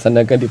perlu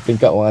dilaksanakan di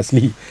peringkat orang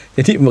asli.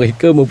 Jadi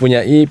mereka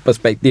mempunyai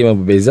perspektif yang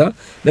berbeza,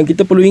 dan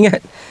kita perlu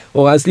ingat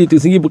orang asli itu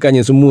sendiri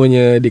bukannya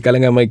semuanya di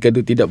kalangan mereka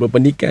itu tidak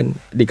berpendidikan.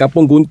 Di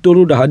Kampung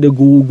Guntur tu dah ada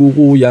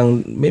guru-guru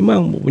yang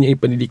memang mempunyai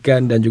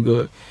pendidikan dan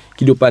juga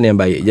kehidupan yang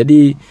baik.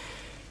 Jadi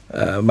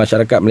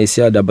masyarakat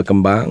Malaysia dah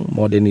berkembang,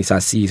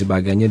 modernisasi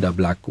sebagainya dah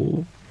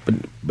berlaku.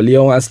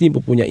 Beliau orang asli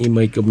mempunyai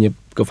mereka punya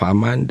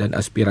kefahaman dan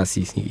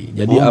aspirasi sendiri.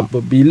 Jadi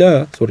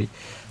apabila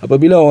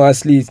orang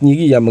asli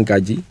sendiri yang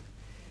mengkaji,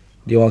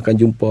 dia orang akan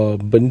jumpa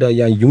benda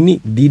yang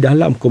unik di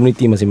dalam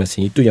komuniti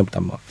masing-masing. Itu yang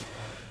pertama.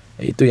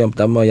 Itu yang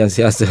pertama yang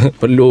saya rasa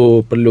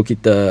perlu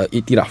kita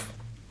iktiraf.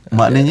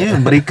 Maknanya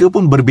mereka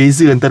pun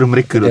berbeza antara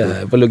mereka.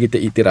 Perlu kita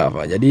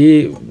iktiraf.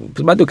 Jadi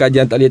sebab tu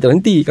kajian tak boleh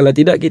terhenti. Kalau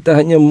tidak, kita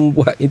hanya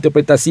membuat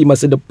interpretasi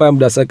masa depan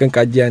berdasarkan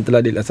kajian yang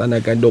telah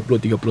dilaksanakan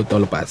 20-30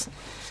 tahun lepas.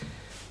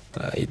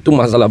 Itu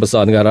masalah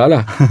besar negara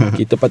lah.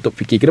 Kita patut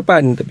fikir ke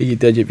depan, tapi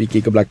kita aja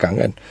fikir ke belakang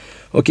kan.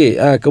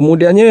 Okey,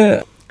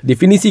 kemudiannya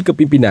definisi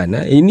kepimpinan.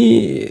 Ini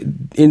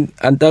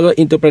antara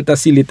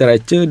interpretasi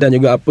literatur dan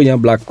juga apa yang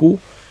berlaku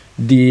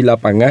di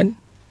lapangan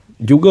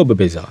juga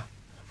berbeza.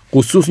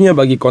 Khususnya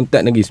bagi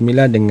konteks Negeri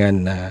Sembilan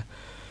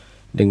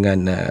dengan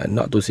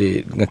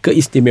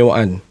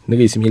keistimewaan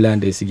Negeri Sembilan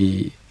dari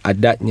segi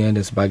adatnya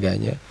dan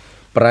sebagainya.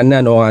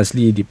 Peranan orang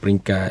asli di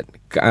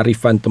peringkat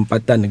kearifan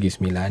tempatan Negeri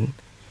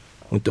Sembilan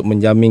untuk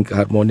menjamin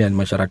keharmonian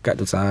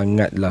masyarakat itu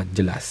sangatlah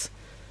jelas.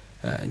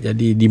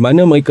 Jadi di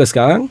mana mereka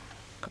sekarang,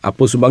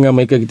 apa sumbangan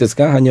mereka kita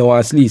sekarang, hanya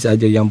orang asli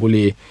sahaja yang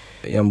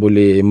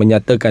boleh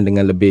menyatakan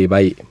dengan lebih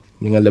baik,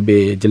 dengan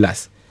lebih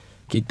jelas.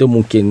 Kita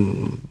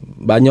mungkin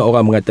banyak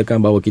orang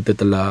mengatakan bahawa kita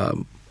telah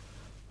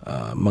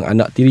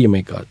menganaktiri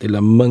mereka, telah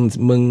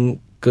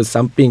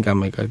mengkesampingkan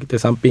mereka, kita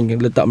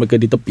sampingkan, letak mereka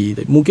di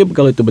tepi. Mungkin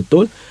perkara itu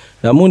betul,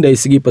 namun dari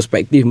segi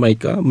perspektif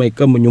mereka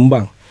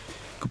menyumbang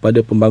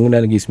kepada pembangunan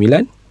Negeri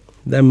Sembilan.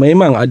 Dan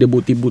memang ada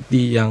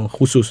bukti-bukti yang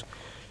khusus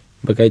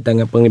berkaitan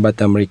dengan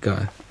penglibatan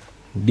mereka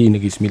di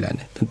Negeri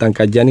Sembilan tentang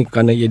kajian ini,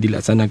 kerana ia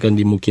dilaksanakan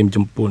di Mukim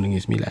Jempol Negeri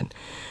Sembilan.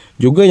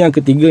 Juga yang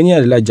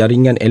ketiganya adalah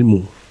jaringan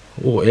ilmu.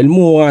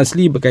 Ilmu orang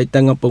asli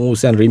berkaitan dengan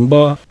pengurusan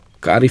rimba,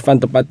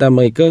 kearifan tempatan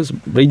mereka.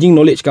 Bridging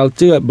Knowledge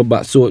Culture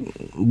bermaksud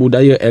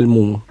budaya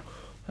ilmu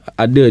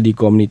ada di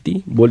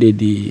komuniti, boleh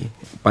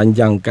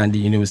dipanjangkan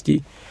di universiti.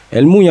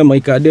 Ilmu yang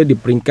mereka ada di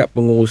peringkat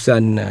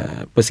pengurusan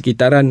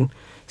persekitaran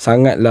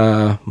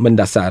sangatlah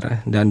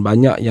mendasar dan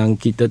banyak yang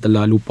kita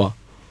telah lupa.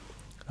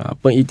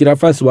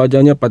 Pengiktirafan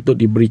sewajarnya patut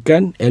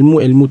diberikan,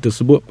 ilmu-ilmu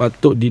tersebut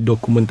patut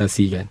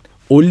didokumentasikan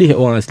oleh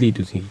orang asli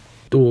itu sendiri.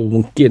 Itu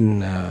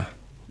mungkin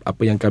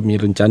apa yang kami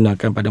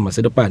rencanakan pada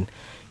masa depan.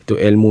 Itu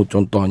ilmu,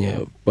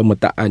 contohnya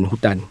pemetaan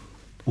hutan.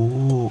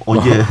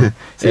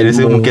 Saya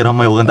rasa mungkin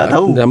ramai orang tak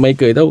tahu. Dan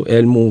mereka tahu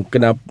ilmu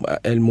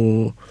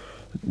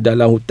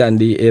dalam hutan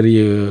di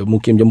area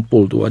Mukim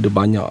Jempol tu ada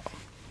banyak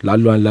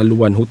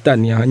laluan-laluan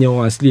hutan yang hanya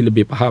orang asli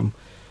lebih faham.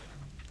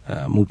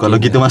 Mungkin, kalau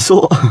kita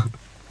masuk,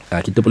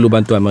 kita perlu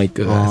bantuan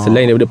mereka.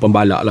 Selain daripada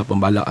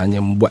pembalak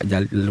hanya membuat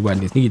laluan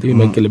dia sendiri, tapi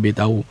mereka lebih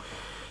tahu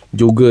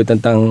juga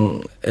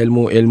tentang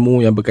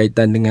ilmu-ilmu yang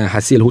berkaitan dengan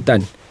hasil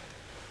hutan,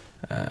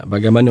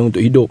 bagaimana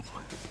untuk hidup.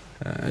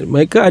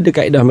 Mereka ada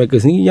kaedah mereka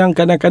sendiri yang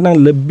kadang-kadang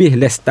lebih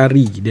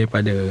lestari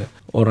daripada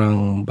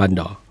orang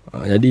bandar.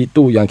 Jadi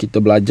itu yang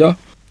kita belajar.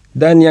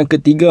 Dan yang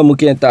ketiga,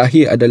 mungkin yang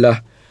terakhir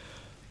adalah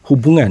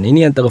hubungan.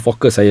 Ini antara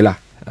fokus saya lah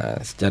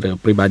secara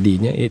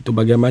peribadinya, iaitu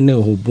bagaimana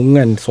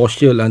hubungan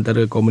sosial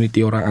antara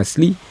komuniti orang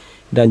asli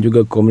dan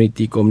juga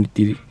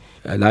komuniti-komuniti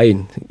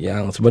lain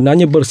yang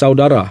sebenarnya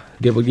bersaudara.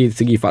 Dia bagi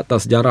segi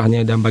fakta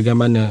sejarahnya dan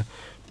bagaimana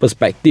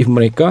perspektif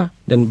mereka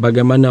dan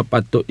bagaimana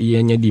patut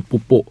ianya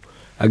dipupuk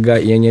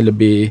agar ianya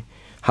lebih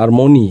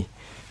harmoni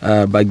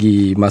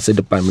bagi masa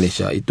depan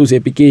Malaysia. Itu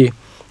saya fikir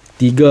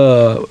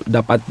 3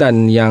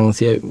 dapatan yang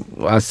saya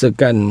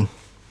rasakan.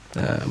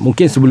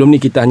 Mungkin sebelum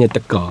ni kita hanya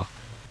teka,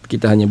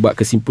 kita hanya buat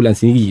kesimpulan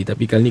sendiri,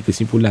 tapi kali ni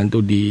kesimpulan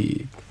tu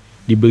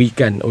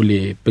diberikan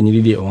oleh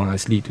penyelidik orang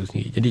asli tu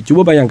sendiri. Jadi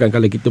cuba bayangkan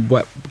kalau kita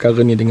buat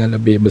perkara ni dengan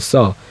lebih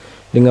besar,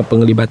 dengan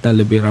penglibatan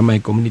lebih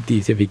ramai komuniti,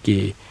 saya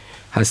fikir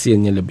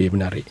hasilnya lebih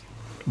menarik.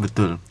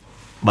 Betul.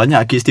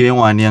 Banyak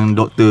keistimewaan yang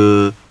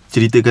doktor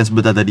ceritakan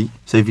sebentar tadi.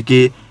 Saya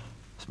fikir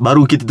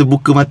baru kita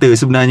terbuka mata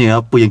sebenarnya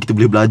apa yang kita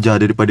boleh belajar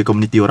daripada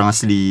komuniti orang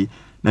asli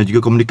dan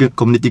juga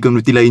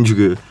komuniti-komuniti lain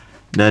juga.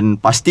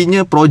 Dan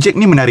pastinya projek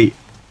ni menarik.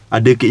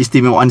 Ada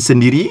keistimewaan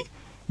sendiri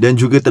dan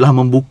juga telah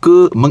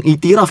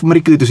mengiktiraf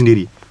mereka itu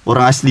sendiri.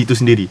 Orang asli itu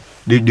sendiri.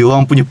 Dia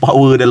orang punya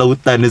power dalam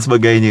hutan dan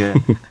sebagainya.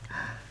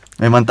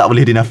 Memang tak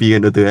boleh dinafikan,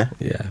 Doktor.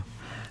 Ya.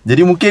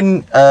 Jadi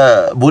mungkin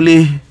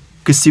boleh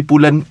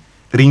kesimpulan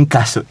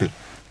ringkas, Doktor.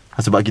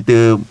 Sebab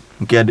kita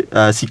mungkin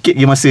ada sikit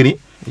lagi masa ni.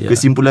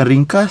 Kesimpulan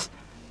ringkas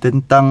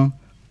tentang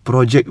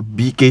projek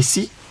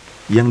BKC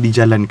yang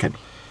dijalankan.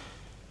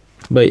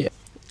 Baik.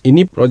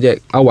 Ini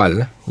projek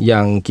awal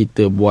yang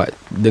kita buat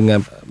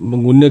dengan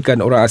menggunakan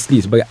orang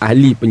asli sebagai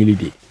ahli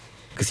penyelidik.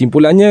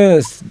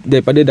 Kesimpulannya,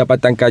 daripada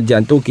dapatan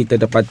kajian tu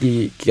kita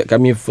dapati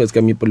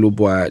kami perlu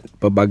buat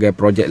pelbagai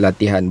projek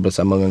latihan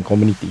bersama dengan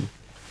komuniti.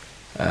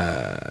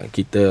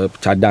 Kita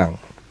cadang,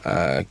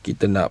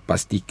 kita nak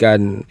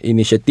pastikan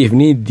inisiatif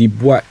ni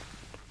dibuat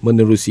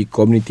menerusi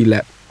community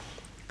lab.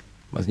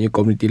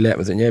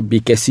 Maksudnya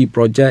BKC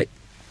projek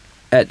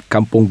at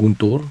Kampung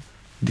Guntur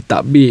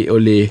ditadbir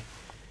oleh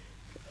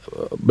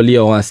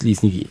beliau orang asli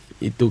sendiri.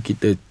 Itu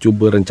kita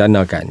cuba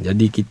rencanakan.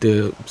 Jadi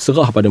kita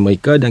serah pada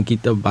mereka dan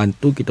kita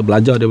bantu, kita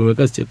belajar daripada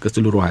mereka secara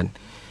keseluruhan.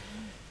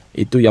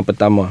 Itu yang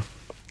pertama.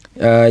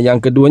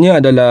 Yang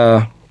keduanya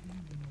adalah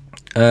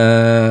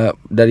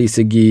dari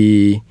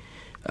segi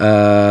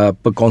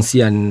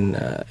perkongsian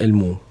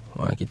ilmu.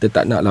 Kita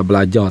tak naklah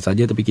belajar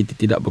saja, tapi kita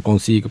tidak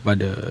berkongsi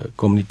kepada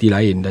komuniti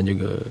lain dan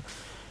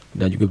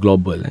juga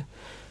global.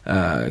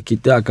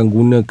 Kita akan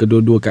guna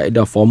kedua-dua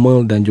kaedah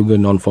formal dan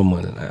juga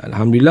non-formal.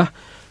 Alhamdulillah,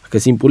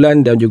 kesimpulan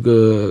dan juga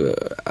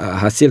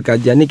hasil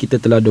kajian ni kita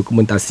telah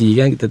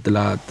dokumentasikan, kita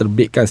telah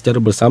terbitkan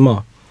secara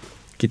bersama.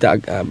 Kita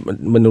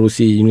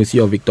menerusi University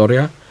of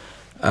Victoria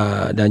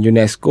dan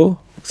UNESCO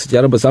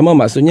secara bersama.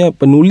 Maksudnya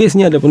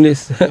penulisnya ada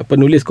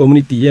penulis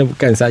komuniti,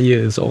 bukan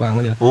saya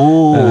seorang saja.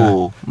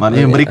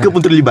 Maknanya mereka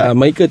pun terlibat.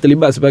 Mereka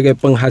terlibat sebagai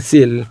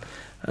penghasil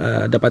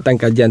dapatan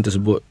kajian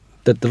tersebut,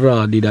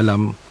 tertera di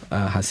dalam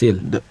hasil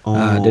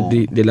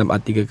di dalam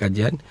artikel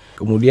kajian.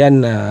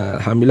 Kemudian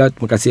alhamdulillah,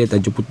 terima kasih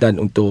atas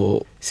jemputan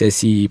untuk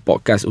sesi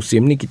podcast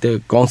USIM ni. Kita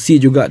kongsi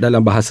juga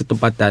dalam bahasa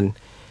tempatan.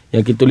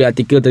 Yang kita tulis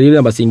artikel tadi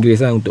dalam bahasa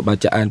Inggeris untuk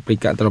bacaan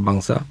peringkat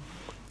antarabangsa.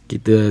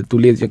 Kita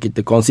tulis,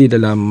 kita kongsi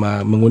dalam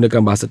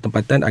menggunakan bahasa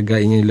tempatan agar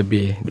ini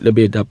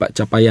lebih dapat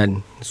capaian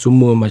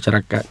semua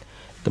masyarakat,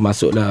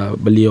 termasuklah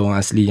beliau orang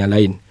asli yang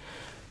lain.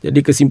 Jadi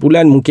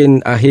kesimpulan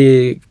mungkin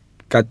akhir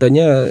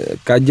katanya,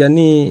 kajian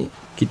ni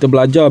kita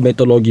belajar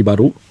metodologi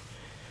baru.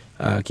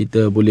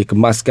 Kita boleh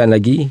kemaskan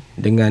lagi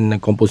dengan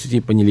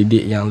komposisi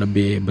penyelidik yang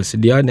lebih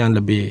bersedia, yang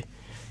lebih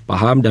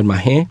faham dan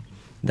mahir.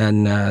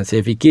 Dan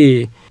saya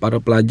fikir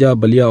para pelajar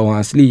beliau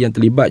orang asli yang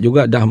terlibat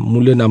juga dah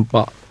mula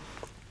nampak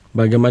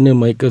bagaimana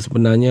mereka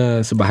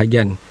sebenarnya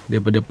sebahagian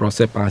daripada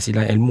proses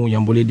penghasilan ilmu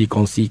yang boleh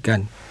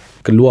dikongsikan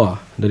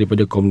keluar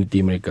daripada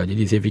komuniti mereka.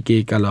 Jadi saya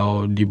fikir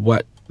kalau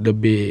dibuat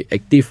lebih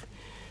aktif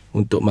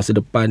untuk masa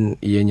depan,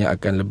 ianya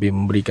akan lebih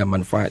memberikan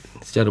manfaat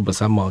secara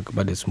bersama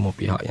kepada semua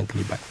pihak yang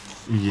terlibat.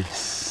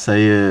 Yes,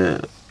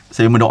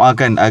 saya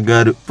mendoakan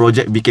agar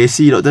projek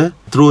BKC, Doktor,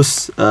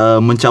 terus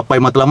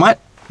mencapai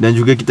matlamat dan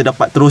juga kita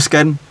dapat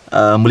teruskan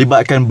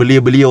melibatkan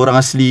belia-belia orang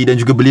asli dan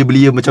juga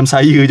belia-belia macam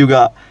saya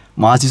juga,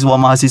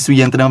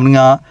 mahasiswa-mahasiswi yang tengah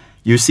mendengar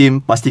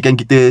USIM. Pastikan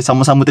kita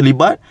sama-sama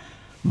terlibat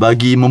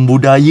bagi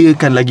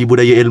membudayakan lagi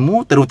budaya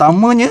ilmu,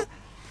 terutamanya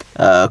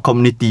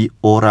komuniti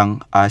orang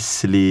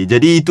asli.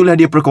 Jadi itulah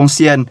dia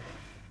perkongsian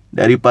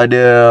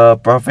daripada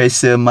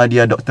Profesor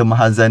Madya Dr.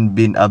 Mizan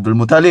bin Abdul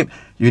Muttalib,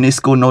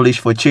 UNESCO Knowledge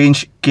for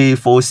Change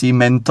K4C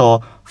Mentor,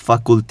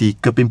 Fakulti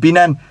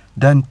Kepimpinan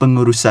dan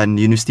Pengurusan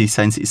Universiti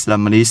Sains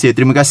Islam Malaysia.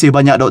 Terima kasih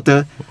banyak,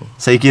 Doktor.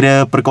 Saya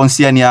kira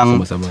perkongsian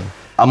yang Sama-sama.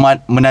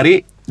 amat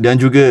menarik dan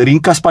juga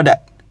ringkas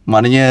padat.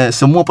 Maknanya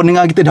semua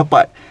pendengar kita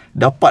dapat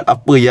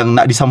apa yang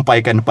nak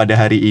disampaikan pada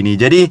hari ini.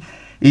 Jadi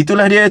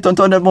itulah dia,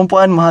 tuan-tuan dan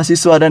puan-puan,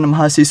 mahasiswa dan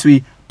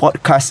mahasiswi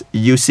podcast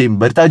USIM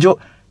bertajuk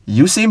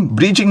USIM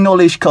Bridging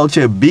Knowledge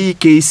Culture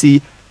BKC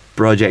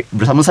Project.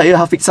 Bersama saya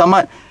Hafiz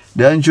Samad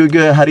dan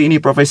juga hari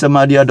ini Profesor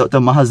Madya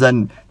Dr.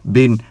 Mizan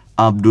bin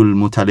Abdul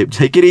Muttalib.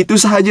 Saya kira itu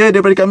sahaja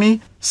daripada kami.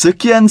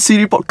 Sekian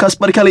siri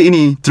podcast pada kali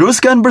ini.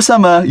 Teruskan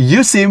bersama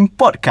USIM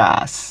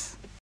Podcast.